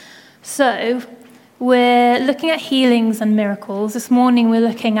So, we're looking at healings and miracles. This morning we're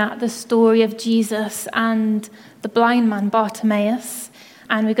looking at the story of Jesus and the blind man Bartimaeus.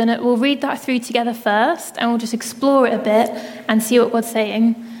 And we'll read that through together first, and we'll just explore it a bit and see what God's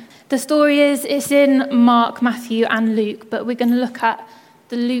saying. The story it's in Mark, Matthew, and Luke, but we're going to look at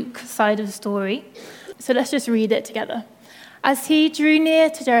the Luke side of the story. So let's just read it together. As he drew near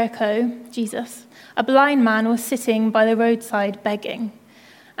to Jericho, Jesus, a blind man was sitting by the roadside begging.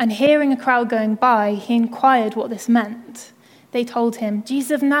 And hearing a crowd going by, he inquired what this meant. They told him,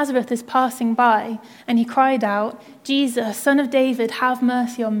 "Jesus of Nazareth is passing by." And he cried out, "Jesus, Son of David, have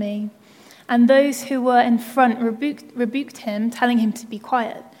mercy on me." And those who were in front rebuked him, telling him to be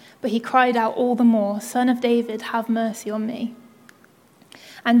quiet. But he cried out all the more, "Son of David, have mercy on me."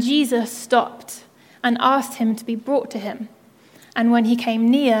 And Jesus stopped and asked him to be brought to him. And when he came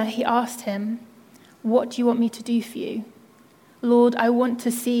near, he asked him, "What do you want me to do for you?" "Lord, I want to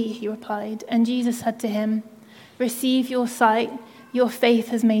see," he replied. And Jesus said to him, "Receive your sight, your faith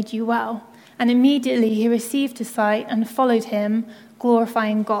has made you well." And immediately he received his sight and followed him,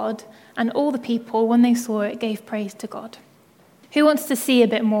 glorifying God. And all the people, when they saw it, gave praise to God. Who wants to see a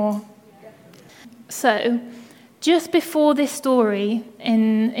bit more? So, just before this story,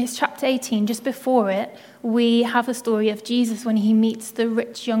 it's chapter 18, just before it, we have the story of Jesus when he meets the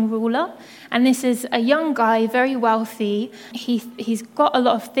rich young ruler. And this is a young guy, very wealthy. He's got a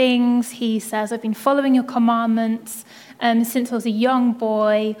lot of things. He says, "I've been following your commandments since I was a young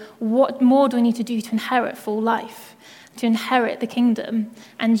boy. What more do I need to do to inherit full life, to inherit the kingdom?"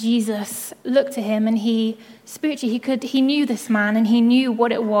 And Jesus looked at him, and he knew this man, and he knew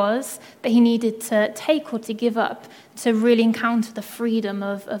what it was that he needed to take or to give up to really encounter the freedom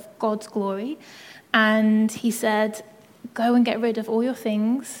of God's glory. And he said, "Go and get rid of all your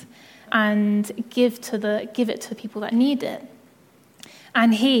things and give it to the people that need it."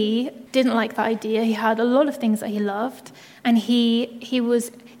 And he didn't like that idea. He had a lot of things that he loved, and he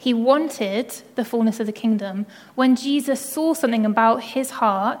wanted the fullness of the kingdom. When Jesus saw something about his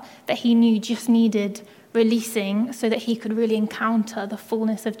heart that he knew just needed releasing so that he could really encounter the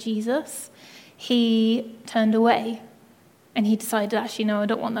fullness of Jesus, he turned away, and he decided, actually, no, I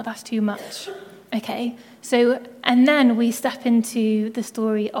don't want that. That's too much. Okay, so, and then we step into the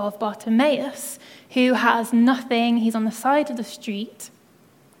story of Bartimaeus, who has nothing. He's on the side of the street.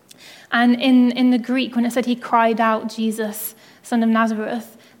 And in the Greek, when it said he cried out, "Jesus, Son of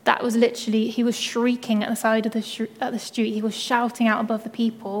Nazareth," that was literally, he was shrieking at the side of the street. He was shouting out above the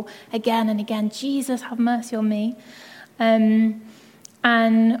people again and again, "Jesus, have mercy on me." And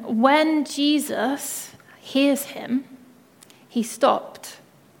when Jesus hears him, he stopped.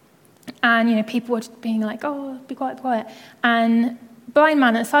 And, people were just being like, "Oh, be quiet, be quiet." And blind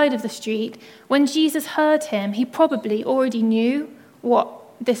man at the side of the street, when Jesus heard him, he probably already knew what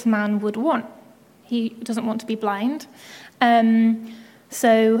this man would want. He doesn't want to be blind.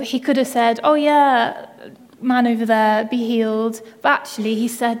 So he could have said, "Oh yeah, man over there, be healed." But actually, he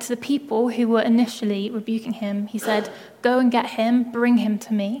said to the people who were initially rebuking him, he said, "Go and get him, bring him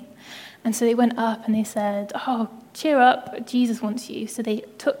to me." And so they went up and they said, "Oh, cheer up, Jesus wants you." So they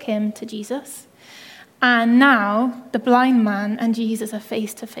took him to Jesus. And now the blind man and Jesus are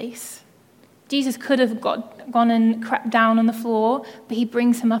face to face. Jesus could have gone and crept down on the floor, but he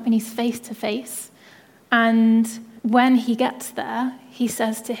brings him up and he's face to face. And when he gets there, he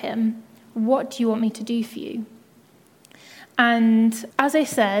says to him, "What do you want me to do for you?" And as I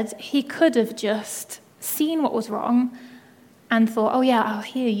said, he could have just seen what was wrong and thought, "Oh yeah, I'll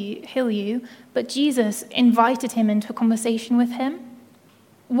heal you." But Jesus invited him into a conversation with him.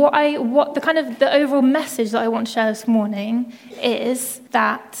 The overall message that I want to share this morning is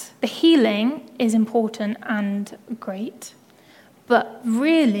that the healing is important and great, but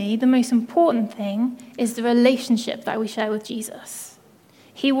really the most important thing is the relationship that we share with Jesus.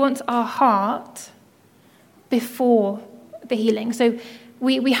 He wants our heart before the healing. So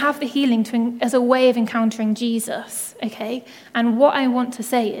we have the healing as a way of encountering Jesus, okay? And what I want to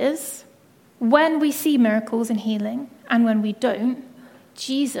say is, when we see miracles and healing, and when we don't,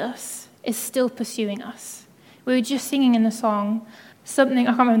 Jesus is still pursuing us. We were just singing in the song something,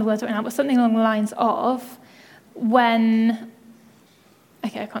 I can't remember the words right now, but something along the lines of, I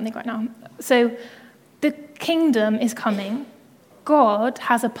can't think right now. So the kingdom is coming. God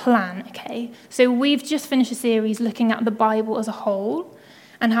has a plan, okay? So we've just finished a series looking at the Bible as a whole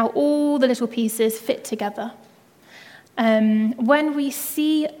and how all the little pieces fit together. When we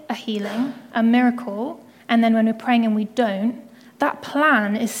see a healing, a miracle, and then when we're praying and we don't, that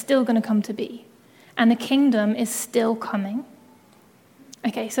plan is still going to come to be. And the kingdom is still coming.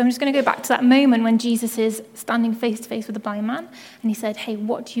 Okay, so I'm just going to go back to that moment when Jesus is standing face to face with the blind man, and he said, hey,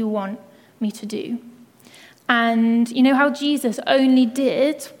 what do you want me to do? And you know how Jesus only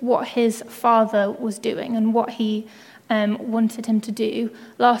did what his Father was doing and what he wanted him to do?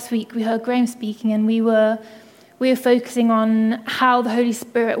 Last week we heard Graham speaking, and we were focusing on how the Holy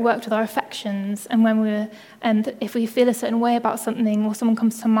Spirit worked with our affections, and when if we feel a certain way about something or someone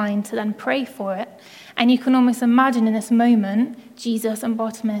comes to mind, to then pray for it. And you can almost imagine in this moment, Jesus and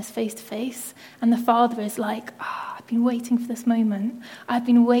Bartimaeus face to face, and the Father is like, I've been waiting for this moment. I've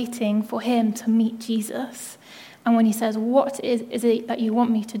been waiting for him to meet Jesus. And when he says, what is it that you want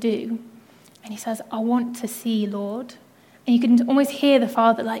me to do? And he says, I want to see, Lord. And you can almost hear the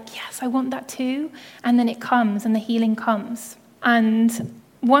Father like, yes, I want that too. And then it comes, and the healing comes. And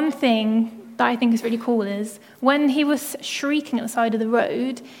one thing that I think is really cool is when he was shrieking at the side of the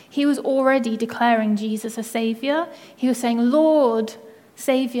road, he was already declaring Jesus as Saviour. He was saying, Lord,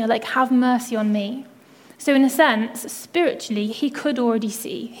 Saviour, like, have mercy on me. So in a sense, spiritually, he could already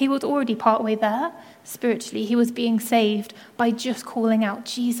see. He was already partway there. Spiritually, he was being saved by just calling out,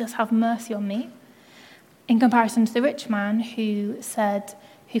 Jesus, have mercy on me. In comparison to the rich man who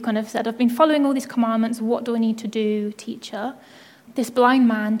kind of said, I've been following all these commandments, what do I need to do, teacher? This blind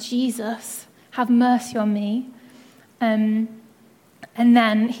man, Jesus, have mercy on me. And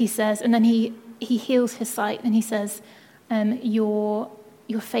then he says, and then he heals his sight, and he says, your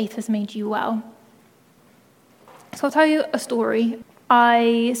faith has made you well. So I'll tell you a story.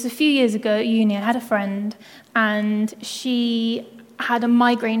 A few years ago at uni, I had a friend, and she had a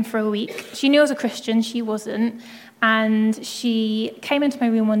migraine for a week. She knew I was a Christian, she wasn't. And she came into my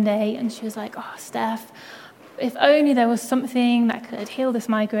room one day, and she was like, Steph, if only there was something that could heal this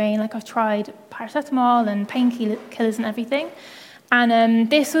migraine. Like, I've tried paracetamol and painkillers and everything. And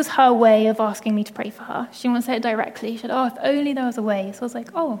this was her way of asking me to pray for her. She didn't want to say it directly. She said, if only there was a way. So I was like,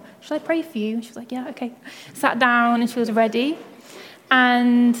 should I pray for you? And she was like, yeah, okay. Sat down, and she was ready.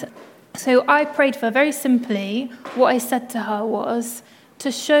 And so I prayed for her very simply. What I said to her was,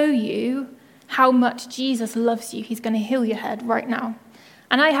 to show you how much Jesus loves you, he's going to heal your head right now.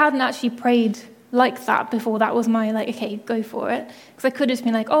 And I hadn't actually prayed like that before. That was my, okay, go for it. Because I could have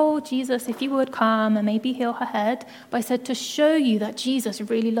been like, Jesus, if you would come and maybe heal her head. But I said, to show you that Jesus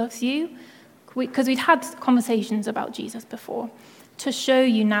really loves you, because we'd had conversations about Jesus before. To show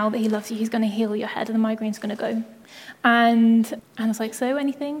you now that he loves you, he's going to heal your head and the migraine's going to go. And I was like, so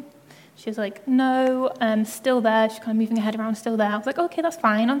anything? She was like, no, still there. She's kind of moving her head around, still there. I was like, okay, that's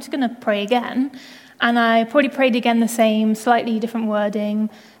fine. I'm just going to pray again. And I probably prayed again the same, slightly different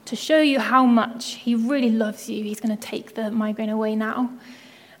wording, to show you how much he really loves you. He's going to take the migraine away now.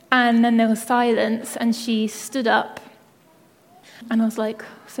 And then there was silence, and she stood up. And I was like,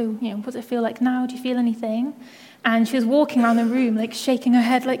 so, what does it feel like now? Do you feel anything? And she was walking around the room, shaking her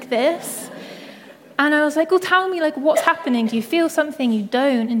head like this. And I was like, well, tell me, what's happening? Do you feel something? You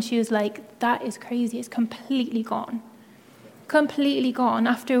don't? And she was like, that is crazy. It's completely gone. Completely gone.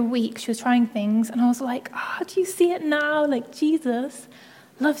 After a week, she was trying things. And I was like, do you see it now? Jesus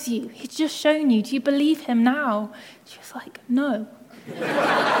loves you. He's just shown you. Do you believe him now? She was like, no.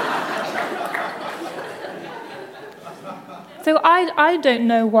 So I don't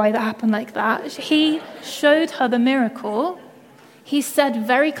know why that happened like that. He showed her the miracle. He said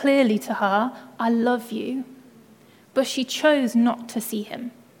very clearly to her, I love you. But she chose not to see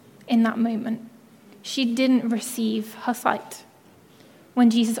him in that moment. She didn't receive her sight. When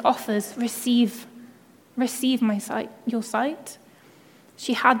Jesus offers, receive my sight, your sight.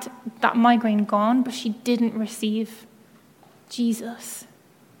 She had that migraine gone, but she didn't receive Jesus.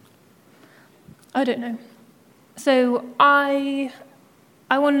 I don't know. So I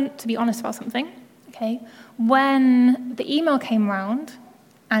want to be honest about something, okay? When the email came round,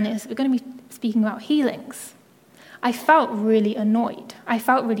 and we're going to be speaking about healings, I felt really annoyed. I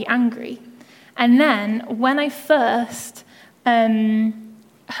felt really angry. And then when I first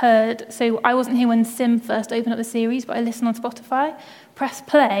heard, so I wasn't here when Sim first opened up the series, but I listened on Spotify, pressed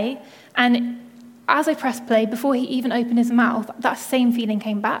play, and as I pressed play, before he even opened his mouth, that same feeling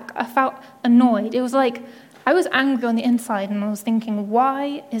came back. I felt annoyed. It was like I was angry on the inside, and I was thinking,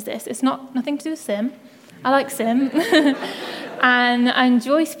 why is this? It's nothing to do with Sim. I like Sim, and I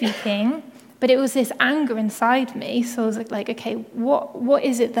enjoy speaking, but it was this anger inside me. So I was like, okay, what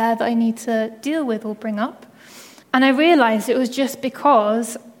is it there that I need to deal with or bring up? And I realized it was just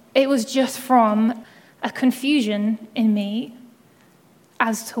because it was just from a confusion in me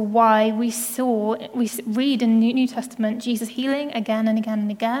as to why we read in the New Testament Jesus healing again and again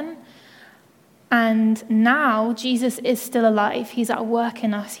and again. And now Jesus is still alive. He's at work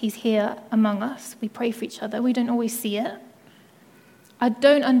in us. He's here among us. We pray for each other. We don't always see it. I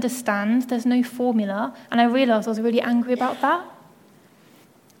don't understand. There's no formula. And I realized I was really angry about that.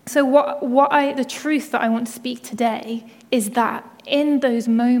 So the truth that I want to speak today is that in those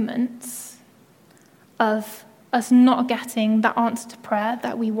moments of us not getting that answer to prayer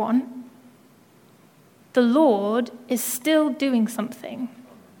that we want, the Lord is still doing something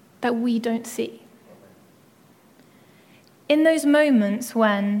that we don't see. In those moments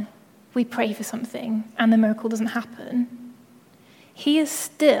when we pray for something and the miracle doesn't happen, he is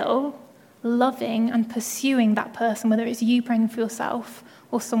still loving and pursuing that person, whether it's you praying for yourself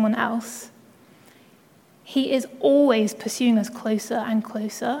or someone else. He is always pursuing us closer and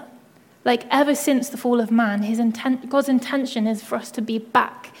closer. Like ever since the fall of man, God's intention is for us to be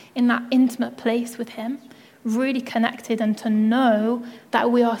back in that intimate place with him, really connected, and to know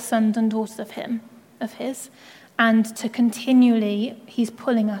that we are sons and daughters of his. And to continually, he's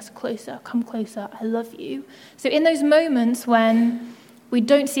pulling us closer. Come closer, I love you. So in those moments when we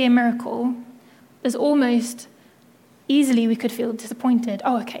don't see a miracle, there's almost easily we could feel disappointed.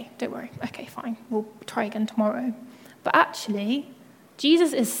 Oh, okay, don't worry. Okay, fine. We'll try again tomorrow. But actually,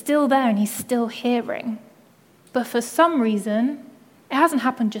 Jesus is still there and he's still hearing. But for some reason, it hasn't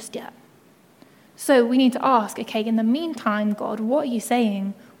happened just yet. So we need to ask, okay, in the meantime, God, what are you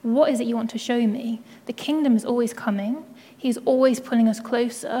saying? What is it you want to show me? The kingdom is always coming. He's always pulling us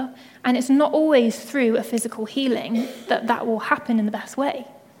closer. And it's not always through a physical healing that will happen in the best way.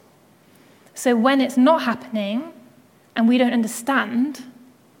 So when it's not happening and we don't understand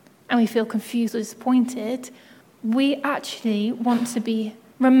and we feel confused or disappointed, we actually want to be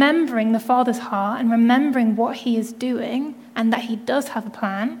remembering the Father's heart and remembering what he is doing and that he does have a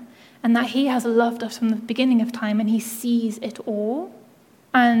plan and that he has loved us from the beginning of time and he sees it all.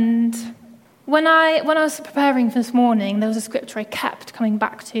 And when I was preparing for this morning, there was a scripture I kept coming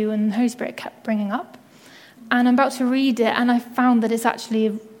back to and the Holy Spirit kept bringing up. And I'm about to read it, and I found that it's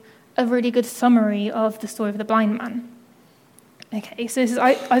actually a really good summary of the story of the blind man. Okay, so this is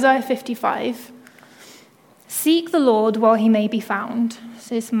Isaiah 55. Seek the Lord while he may be found.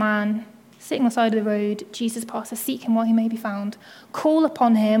 So this man sitting on the side of the road, Jesus passes, seek him while he may be found. Call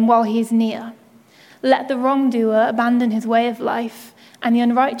upon him while he is near. Let the wrongdoer abandon his way of life, and the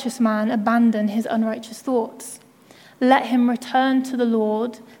unrighteous man abandon his unrighteous thoughts. Let him return to the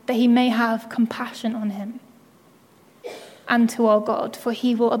Lord, that he may have compassion on him, and to our God, for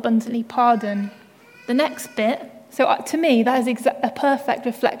he will abundantly pardon. The next bit, so to me, that is a perfect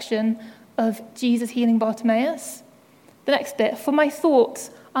reflection of Jesus healing Bartimaeus. The next bit, for my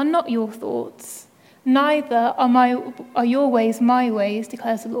thoughts are not your thoughts, neither are your ways my ways,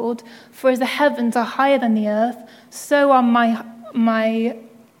 declares the Lord. For as the heavens are higher than the earth, so are my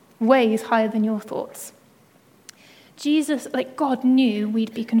ways higher than your thoughts. Jesus, God knew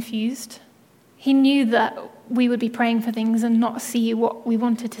we'd be confused. He knew that we would be praying for things and not see what we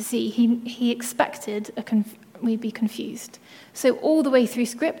wanted to see. He expected we'd be confused. So all the way through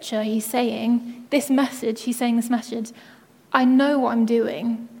Scripture, he's saying this message, I know what I'm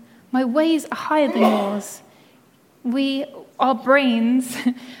doing. My ways are higher than yours. Our brains,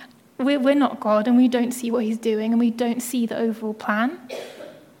 we're not God, and we don't see what he's doing, and we don't see the overall plan.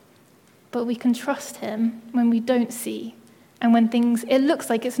 But we can trust him when we don't see, and when it looks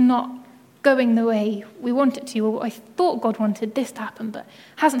like it's not going the way we want it to, or I thought God wanted this to happen, but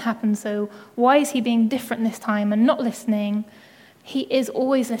hasn't happened, so why is he being different this time and not listening? He is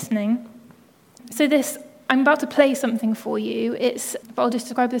always listening. So I'm about to play something for you. But I'll just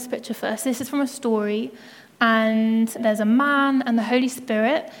describe this picture first. This is from a story, and there's a man and the Holy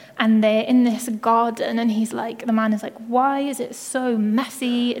Spirit, and they're in this garden, and the man is like, why is it so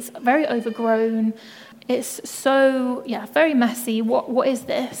messy? It's very overgrown. It's so, very messy. What is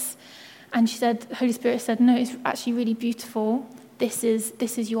this? And the Holy Spirit said, no, it's actually really beautiful. This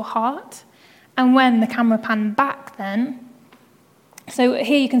is your heart. And when the camera panned back then, so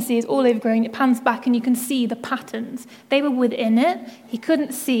here you can see it's all overgrown. It pans back and you can see the patterns. They were within it. He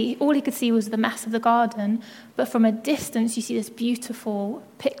couldn't see. All he could see was the mess of the garden. But from a distance, you see this beautiful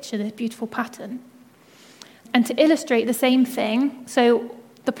picture, this beautiful pattern. And to illustrate the same thing, so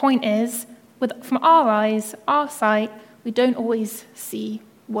the point is, from our eyes, our sight, we don't always see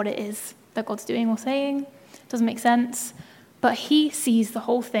what it is that God's doing or saying. It doesn't make sense. But he sees the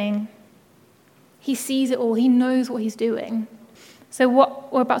whole thing. He sees it all. He knows what he's doing. So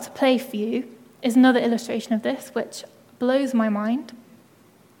what we're about to play for you is another illustration of this, which blows my mind.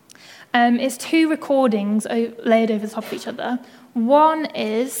 It's two recordings laid over the top of each other. One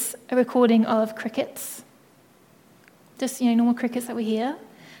is a recording of crickets, just normal crickets that we hear,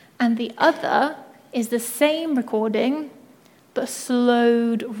 and the other is the same recording but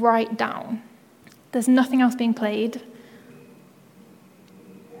slowed right down. There's nothing else being played.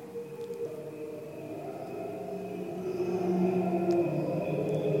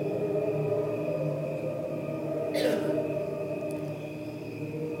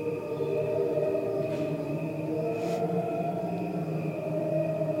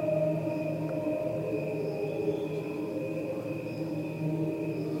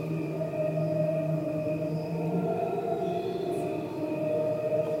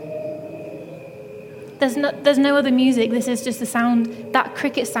 There's no other music. This is just the sound, that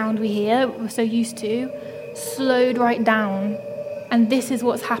cricket sound we hear, we're so used to, slowed right down. And this is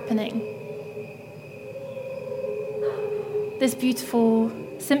what's happening. This beautiful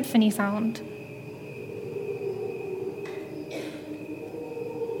symphony sound.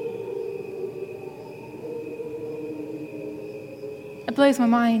 It blows my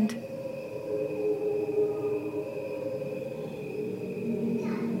mind.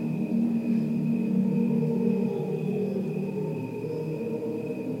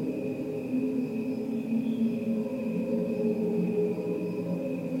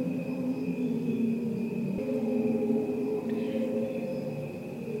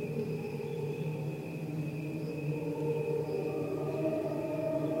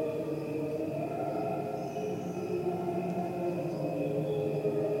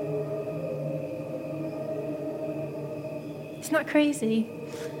 Isn't that crazy?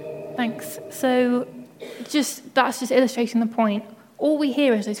 Thanks. So that's just illustrating the point. All we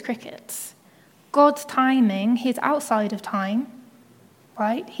hear is those crickets. God's timing, he's outside of time,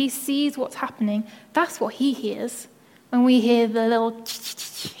 right? He sees what's happening. That's what he hears. When we hear the little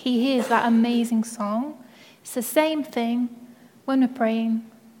he hears that amazing song. It's the same thing when we're praying.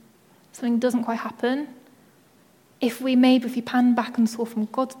 Something doesn't quite happen. If we pan back and saw from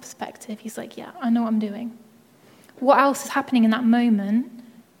God's perspective, he's like, yeah, I know what I'm doing. What else is happening in that moment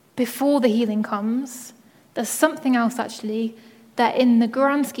before the healing comes? There's something else actually that in the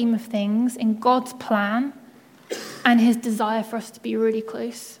grand scheme of things, in God's plan and his desire for us to be really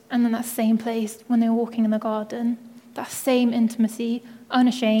close, and then that same place when they were walking in the garden, that same intimacy,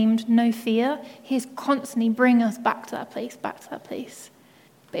 unashamed, no fear, he's constantly bringing us back to that place.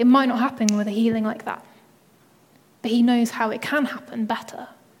 But it might not happen with a healing like that. But he knows how it can happen better.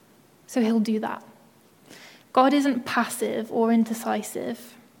 So he'll do that. God isn't passive or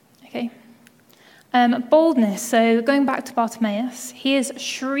indecisive, okay? Boldness, so going back to Bartimaeus, he is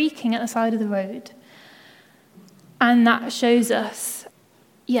shrieking at the side of the road. And that shows us,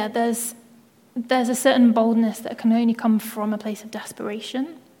 there's a certain boldness that can only come from a place of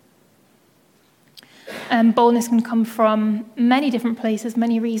desperation. Boldness can come from many different places,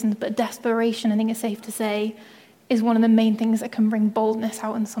 many reasons, but desperation, I think it's safe to say, is one of the main things that can bring boldness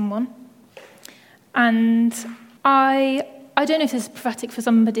out in someone. And I don't know if this is prophetic for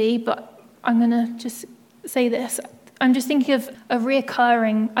somebody, but I'm going to just say this. I'm just thinking of either a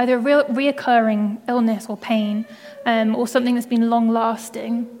reoccurring illness or pain, or something that's been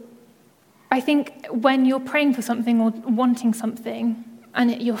long-lasting. I think when you're praying for something or wanting something,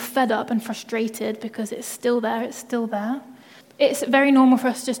 and you're fed up and frustrated because it's still there, it's very normal for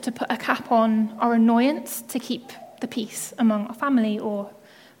us just to put a cap on our annoyance to keep the peace among our family or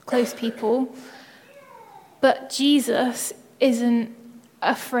close people. But Jesus isn't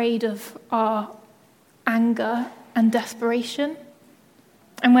afraid of our anger and desperation.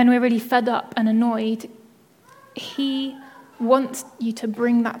 And when we're really fed up and annoyed, he wants you to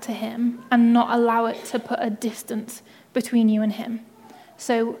bring that to him and not allow it to put a distance between you and him.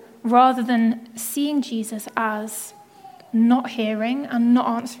 So rather than seeing Jesus as not hearing and not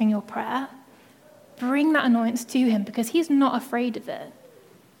answering your prayer, bring that annoyance to him because he's not afraid of it.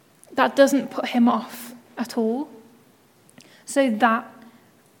 That doesn't put him off at all. So that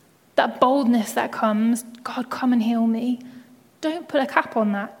boldness that comes, God, come and heal me, don't put a cap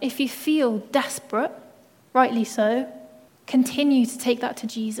on that. If you feel desperate, rightly so, continue to take that to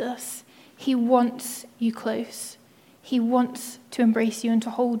Jesus. He wants you close. He wants to embrace you and to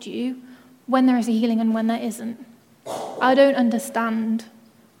hold you when there is a healing and when there isn't. I don't understand.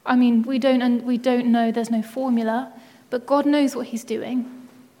 I mean, we don't know, there's no formula, but God knows what he's doing.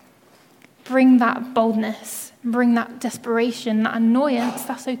 Bring that boldness, bring that desperation, that annoyance,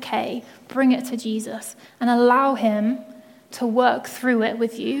 that's okay. Bring it to Jesus and allow him to work through it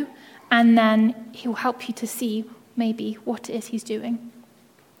with you, and then he'll help you to see maybe what it is he's doing.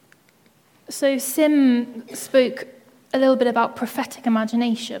 So Sim spoke a little bit about prophetic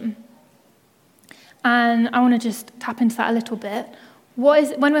imagination, and I want to just tap into that a little bit.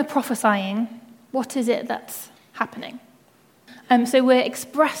 When we're prophesying, what is it that's happening? So we're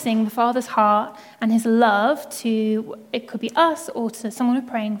expressing the Father's heart and his love to, it could be us or to someone we're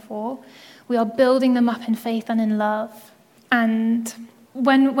praying for. We are building them up in faith and in love. And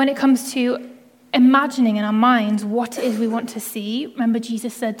when it comes to imagining in our minds what it is we want to see, remember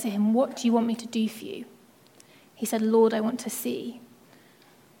Jesus said to him, "What do you want me to do for you?" He said, "Lord, I want to see."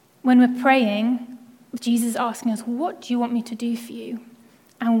 When we're praying, Jesus is asking us, "What do you want me to do for you?"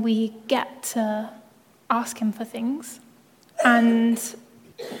 And we get to ask him for things. And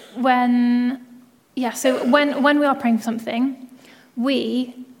when we are praying for something,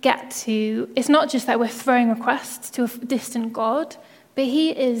 we get to, it's not just that we're throwing requests to a distant God, but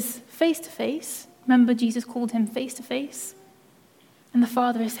he is face to face. Remember, Jesus called him face to face. And the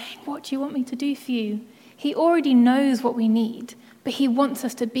Father is saying, what do you want me to do for you? He already knows what we need, but he wants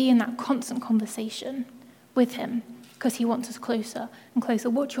us to be in that constant conversation with him because he wants us closer and closer.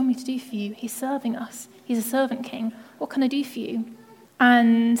 What do you want me to do for you? He's serving us. He's a servant king. What can I do for you?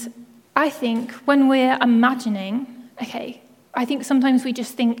 And I think when we're imagining, I think sometimes we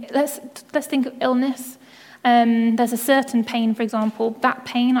just think, let's think of illness. There's a certain pain, for example, that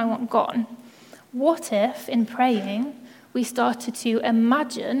pain I want gone. What if, in praying, we started to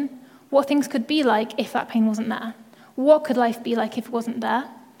imagine what things could be like if that pain wasn't there? What could life be like if it wasn't there?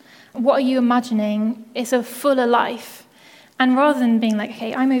 What are you imagining is a fuller life? And rather than being like,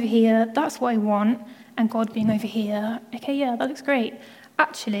 okay, I'm over here, that's what I want, and God being over here, okay, yeah, that looks great.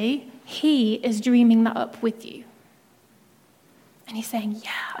 Actually, he is dreaming that up with you. And he's saying,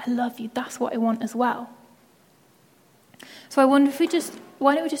 yeah, I love you, that's what I want as well. So I wonder if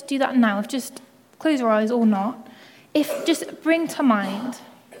why don't we just do that now? If just close our eyes or not. If just bring to mind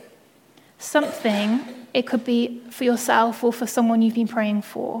something, it could be for yourself or for someone you've been praying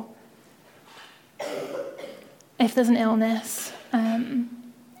for. If there's an illness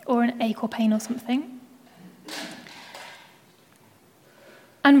or an ache or pain or something.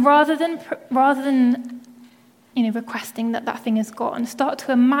 And rather than requesting that thing is gone, start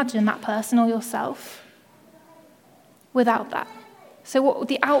to imagine that person or yourself without that. So what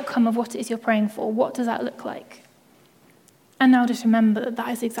the outcome of what it is you're praying for, what does that look like? And now just remember that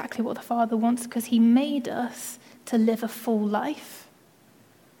is exactly what the Father wants, because he made us to live a full life,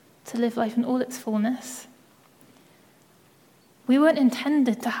 to live life in all its fullness. We weren't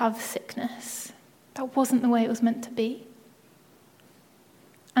intended to have sickness. That wasn't the way it was meant to be.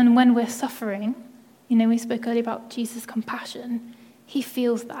 And when we're suffering, we spoke earlier about Jesus' compassion, he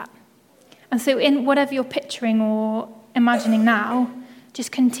feels that. And so in whatever you're picturing or imagining now,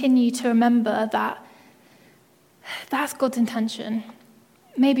 just continue to remember that that's God's intention.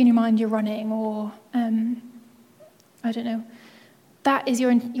 Maybe in your mind you're running, or I don't know. That is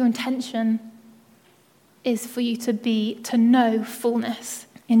your intention, is for you to know fullness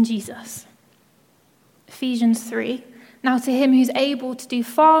in Jesus. Ephesians 3. Now to him who's able to do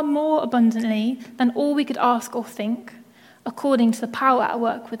far more abundantly than all we could ask or think, according to the power at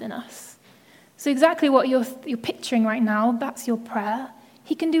work within us. So exactly what you're picturing right now, that's your prayer.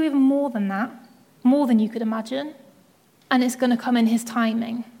 He can do even more than that, more than you could imagine. And it's going to come in his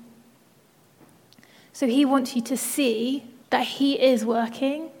timing. So he wants you to see that he is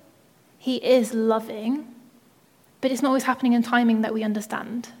working, he is loving, but it's not always happening in timing that we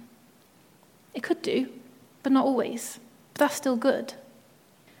understand. It could do, but not always. But that's still good.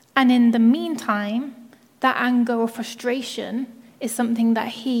 And in the meantime, that anger or frustration is something that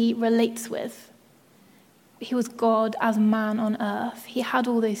he relates with. He was God as man on earth. He had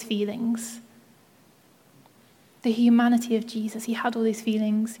all those feelings. The humanity of Jesus, he had all these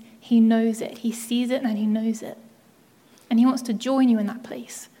feelings. He knows it. He sees it and he knows it. And he wants to join you in that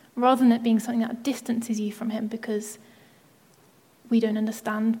place, rather than it being something that distances you from him because we don't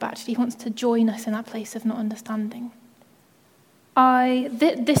understand, but actually he wants to join us in that place of not understanding.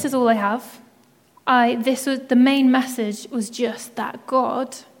 This is all I have. The main message was just that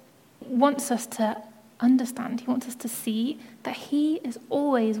God wants us to understand. He wants us to see that he is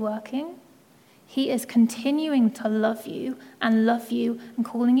always working. He is continuing to love you and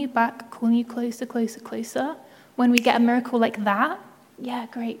calling you back, calling you closer, closer, closer. When we get a miracle like that, yeah,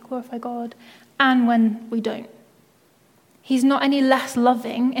 great, glorify God. And when we don't. He's not any less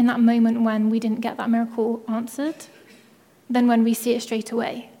loving in that moment when we didn't get that miracle answered than when we see it straight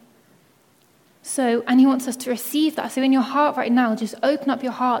away. So, and he wants us to receive that. So in your heart right now, just open up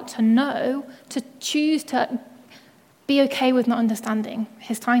your heart to know, to choose to be okay with not understanding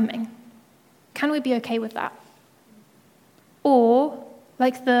his timing. Can we be okay with that? Or,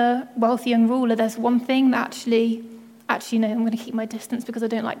 like the wealthy young ruler, there's one thing that actually, no, I'm going to keep my distance because I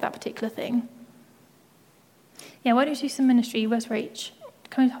don't like that particular thing. Yeah, why don't you do some ministry? Where's Rach?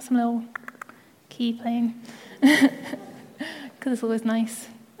 Can we have some little key playing? Because it's always nice.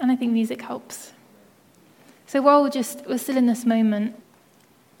 And I think music helps. So while we're still in this moment,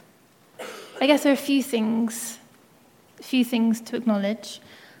 I guess there are a few things to acknowledge.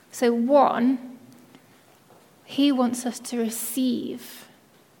 So one, he wants us to receive.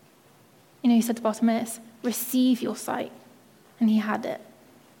 He said to Bartimaeus, receive your sight. And he had it.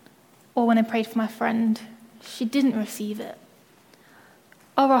 Or when I prayed for my friend, she didn't receive it.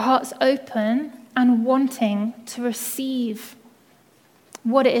 Are our hearts open and wanting to receive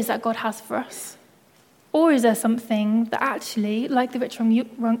what it is that God has for us? Or is there something that actually, like the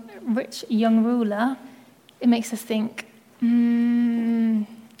rich young ruler, it makes us think, I'm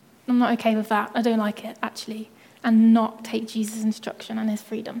not okay with that, I don't like it, actually, and not take Jesus' instruction and his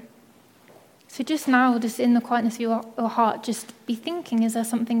freedom? So just now, just in the quietness of your heart, just be thinking, is there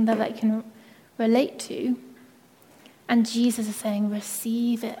something that I can relate to? And Jesus is saying,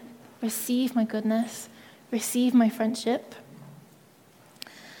 receive it. Receive my goodness. Receive my friendship.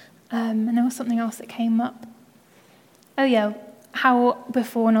 And there was something else that came up. Oh yeah, how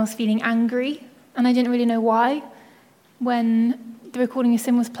before when I was feeling angry, and I didn't really know why, when the recording of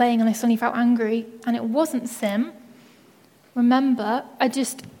Sim was playing and I suddenly felt angry, and it wasn't Sim, remember,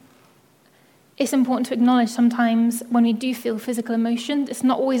 it's important to acknowledge sometimes when we do feel physical emotion, it's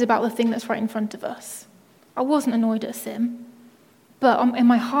not always about the thing that's right in front of us. I wasn't annoyed at Sim, but in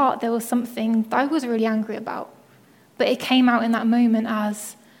my heart there was something that I was really angry about. But it came out in that moment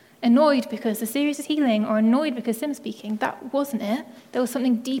as annoyed because the series is healing, or annoyed because Sim's speaking. That wasn't it. There was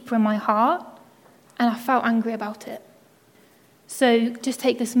something deeper in my heart, and I felt angry about it. So just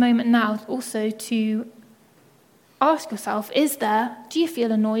take this moment now also to ask yourself, do you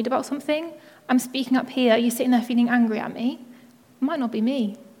feel annoyed about something? I'm speaking up here, are you sitting there feeling angry at me? It might not be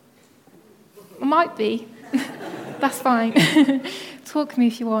me. It might be. That's fine. Talk to me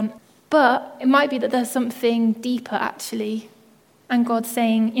if you want. But it might be that there's something deeper, actually. And God's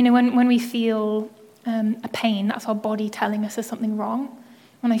saying, when we feel a pain, that's our body telling us there's something wrong.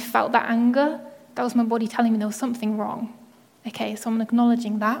 When I felt that anger, that was my body telling me there was something wrong. Okay, so I'm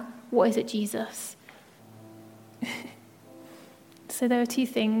acknowledging that. What is it, Jesus? So there are two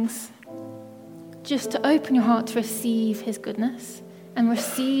things. Just to open your heart to receive his goodness and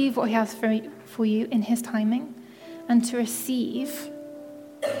receive what he has for you in his timing, and to receive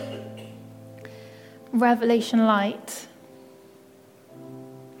revelation light.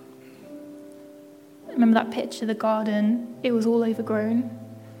 Remember that picture of the garden? It was all overgrown.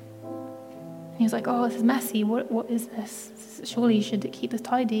 He was like, oh, this is messy. What is this? Surely you should keep this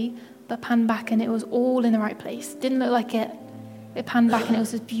tidy. But panned back and it was all in the right place. Didn't look like it. It panned back and it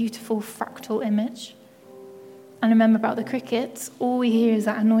was this beautiful fractal image. And remember about the crickets, all we hear is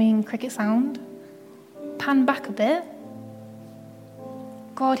that annoying cricket sound. Pan back a bit.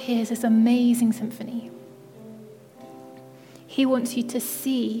 God hears this amazing symphony. He wants you to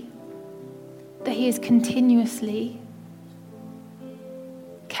see that he is continuously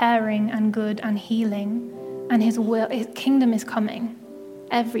caring and good and healing, and his kingdom is coming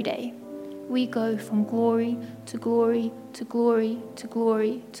every day. We go from glory to glory to glory to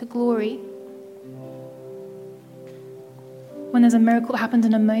glory to glory. When there's a miracle that happens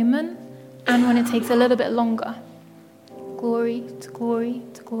in a moment, and when it takes a little bit longer. Glory to glory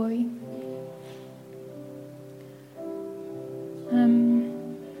to glory.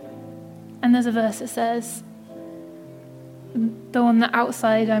 And there's a verse that says, though on the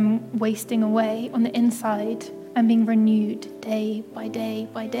outside I'm wasting away, on the inside I'm being renewed day by day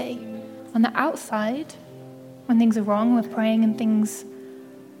by day. On the outside, when things are wrong, we're praying and things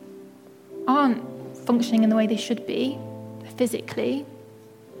aren't functioning in the way they should be, physically,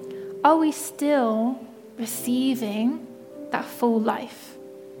 are we still receiving that full life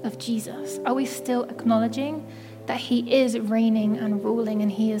of Jesus? Are we still acknowledging that he is reigning and ruling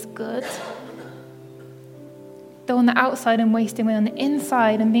and he is good? Though on the outside I'm wasting away, on the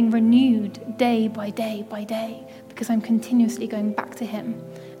inside I'm being renewed day by day by day, because I'm continuously going back to him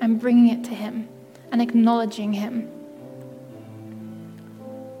and bringing it to him and acknowledging him.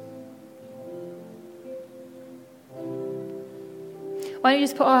 Why don't you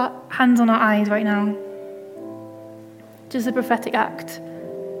just put our hands on our eyes right now? Just a prophetic act.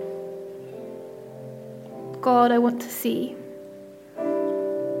 God, I want to see.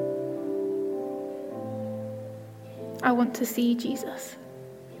 I want to see Jesus.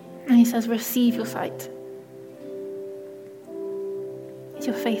 And he says, receive your sight. It's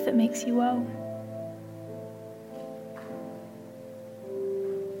your faith that makes you well.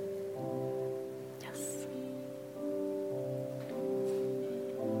 Yes.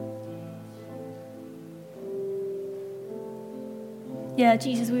 Yeah,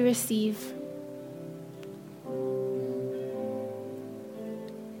 Jesus, we receive.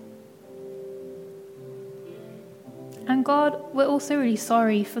 And God, we're also really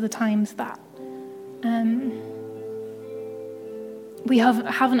sorry for the times that we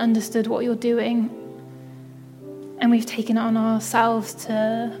haven't understood what you're doing, and we've taken it on ourselves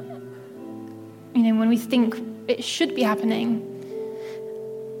to, when we think it should be happening.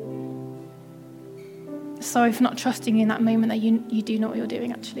 Sorry for not trusting you in that moment that you do know what you're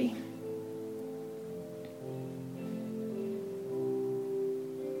doing, actually.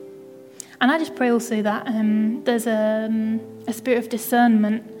 And I just pray also that there's a spirit of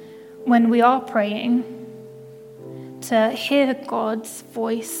discernment when we are praying to hear God's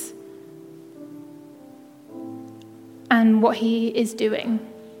voice and what he is doing.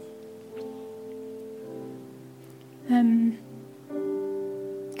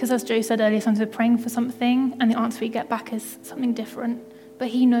 Because as Joe said earlier, sometimes we're praying for something and the answer we get back is something different. But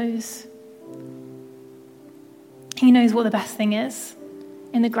he knows what the best thing is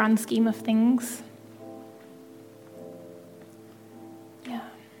in the grand scheme of things. Yeah.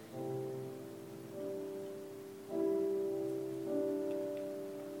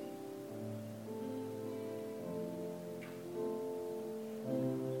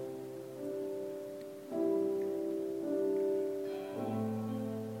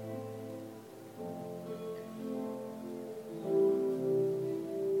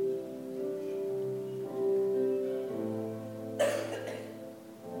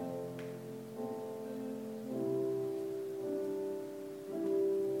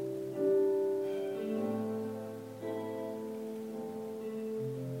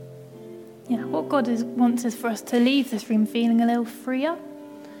 Yeah, what God wants is for us to leave this room feeling a little freer.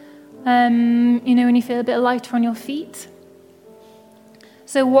 When you feel a bit lighter on your feet.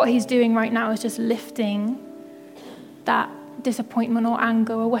 So what he's doing right now is just lifting that disappointment or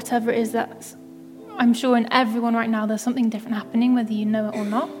anger or whatever it is that's, I'm sure in everyone right now there's something different happening, whether you know it or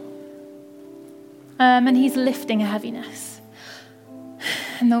not. And he's lifting a heaviness.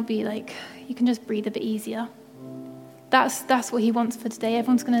 And they'll be like, you can just breathe a bit easier. That's what he wants for today.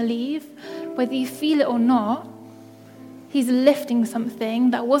 Everyone's going to leave. Whether you feel it or not, he's lifting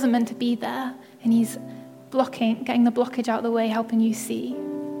something that wasn't meant to be there, and he's getting the blockage out of the way, helping you see.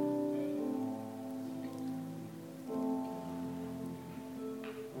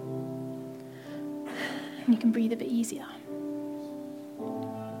 And you can breathe a bit easier.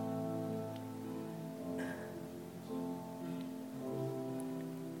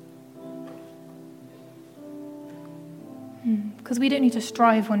 Because we don't need to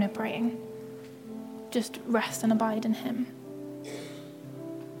strive when we're praying. Just rest and abide in him.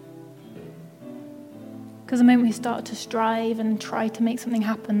 Because the moment we start to strive and try to make something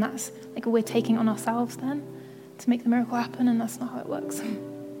happen, that's like we're taking on ourselves then to make the miracle happen, and that's not how it works.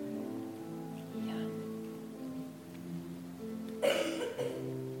 Yeah.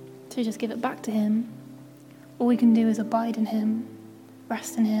 So just give it back to him. All we can do is abide in him,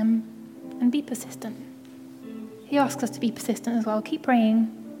 rest in him, and be persistent. He asks us to be persistent as well. Keep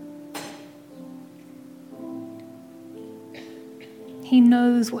praying. He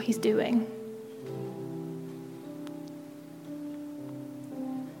knows what he's doing.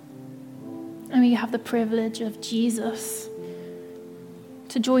 And we have the privilege of Jesus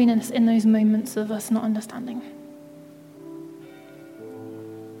to join us in those moments of us not understanding.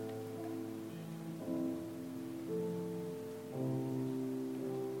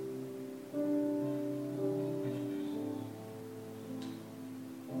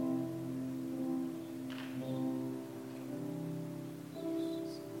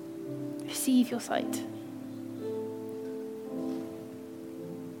 Receive your sight.